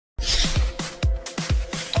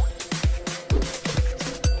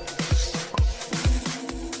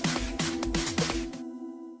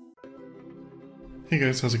Hey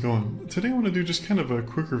guys, how's it going? Today I want to do just kind of a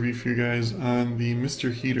quick review for you guys on the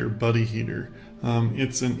Mr. Heater Buddy Heater.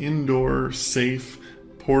 It's an indoor, safe,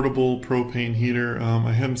 portable propane heater.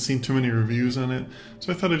 I haven't seen too many reviews on it,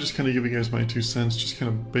 so I thought I'd just kind of give you guys my 2 cents, just kind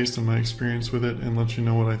of based on my experience with it, and let you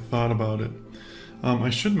know what I thought about it. I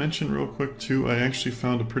should mention real quick too, I actually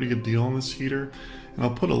found a pretty good deal on this heater, and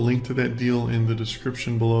I'll put a link to that deal in the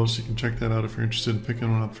description below so you can check that out if you're interested in picking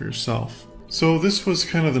one up for yourself. So this was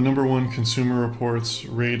kind of the #1 Consumer Reports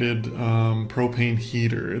rated propane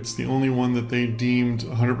heater. It's the only one that they deemed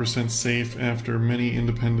 100% safe after many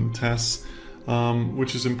independent tests,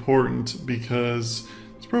 which is important because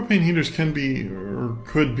propane heaters can be, or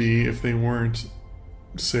could be if they weren't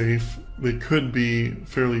safe, they could be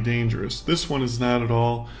fairly dangerous. This one is not at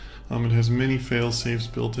all. It has many fail-safes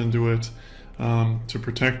built into it to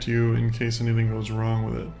protect you in case anything goes wrong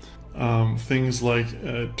with it. Things like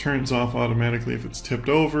it turns off automatically if it's tipped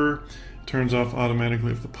over, turns off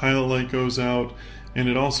automatically if the pilot light goes out, and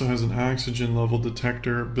it also has an oxygen level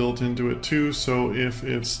detector built into it too, so if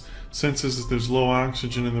it senses that there's low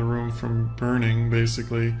oxygen in the room from burning,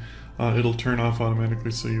 basically, it'll turn off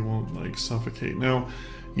automatically so you won't like suffocate. Now,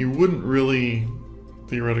 you wouldn't really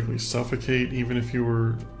theoretically suffocate even if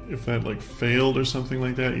that like failed or something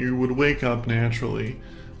like that. You would wake up naturally.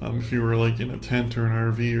 If you were like in a tent or an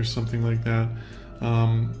RV or something like that.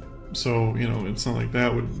 So, you know, it's not like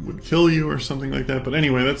that would kill you or something like that. But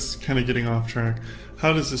anyway, that's kind of getting off track.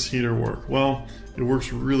 How does this heater work? Well, it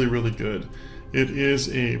works really, really good. It is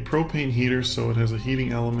a propane heater, so it has a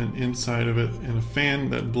heating element inside of it and a fan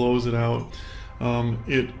that blows it out.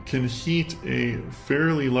 It can heat a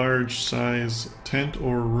fairly large size tent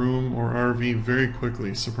or room or RV very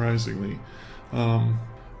quickly, surprisingly.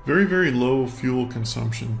 Very, very low fuel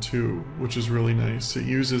consumption too, which is really nice. It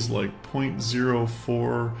uses like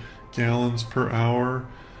 0.04 gallons per hour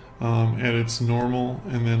at its normal,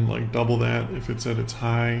 and then like double that if it's at its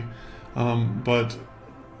high. But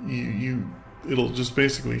it'll just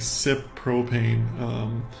basically sip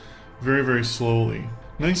propane very, very slowly.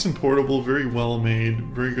 Nice and portable, very well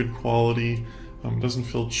made, very good quality. Doesn't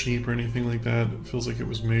feel cheap or anything like that. It feels like it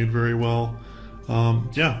was made very well.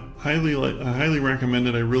 Yeah, I highly recommend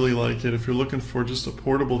it. I really like it. If you're looking for just a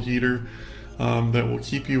portable heater that will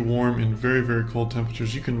keep you warm in very, very cold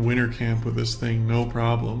temperatures, you can winter camp with this thing, no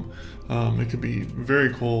problem. It could be very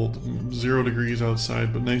cold, 0 degrees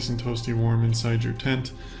outside, but nice and toasty warm inside your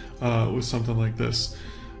tent with something like this.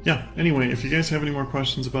 Yeah, anyway, if you guys have any more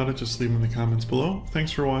questions about it, just leave them in the comments below.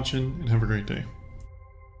 Thanks for watching, and have a great day.